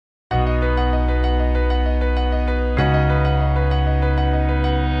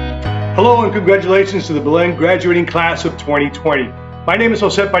Hello and congratulations to the Belen graduating class of 2020. My name is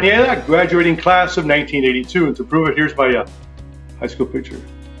José Pañeda, graduating class of 1982, and to prove it, here's my high school picture.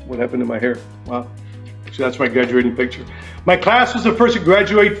 What happened to my hair? Wow. So that's my graduating picture. My class was the first to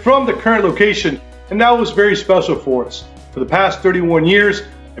graduate from the current location, and that was very special for us. For the past 31 years,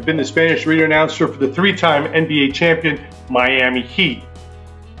 I've been the Spanish radio announcer for the three-time NBA champion Miami Heat.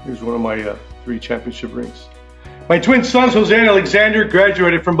 Here's one of my 3 championship rings. My twin sons, Jose and Alexander,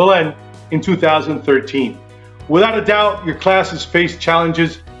 graduated from Belen in 2013. Without a doubt, your class has faced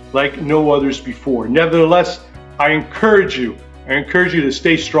challenges like no others before. Nevertheless, I encourage you to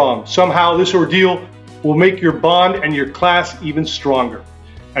stay strong. Somehow this ordeal will make your bond and your class even stronger.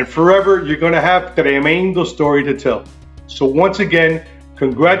 And forever, you're going to have tremendo story to tell. So once again,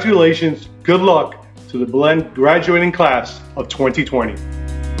 congratulations, good luck to the Belen graduating class of 2020.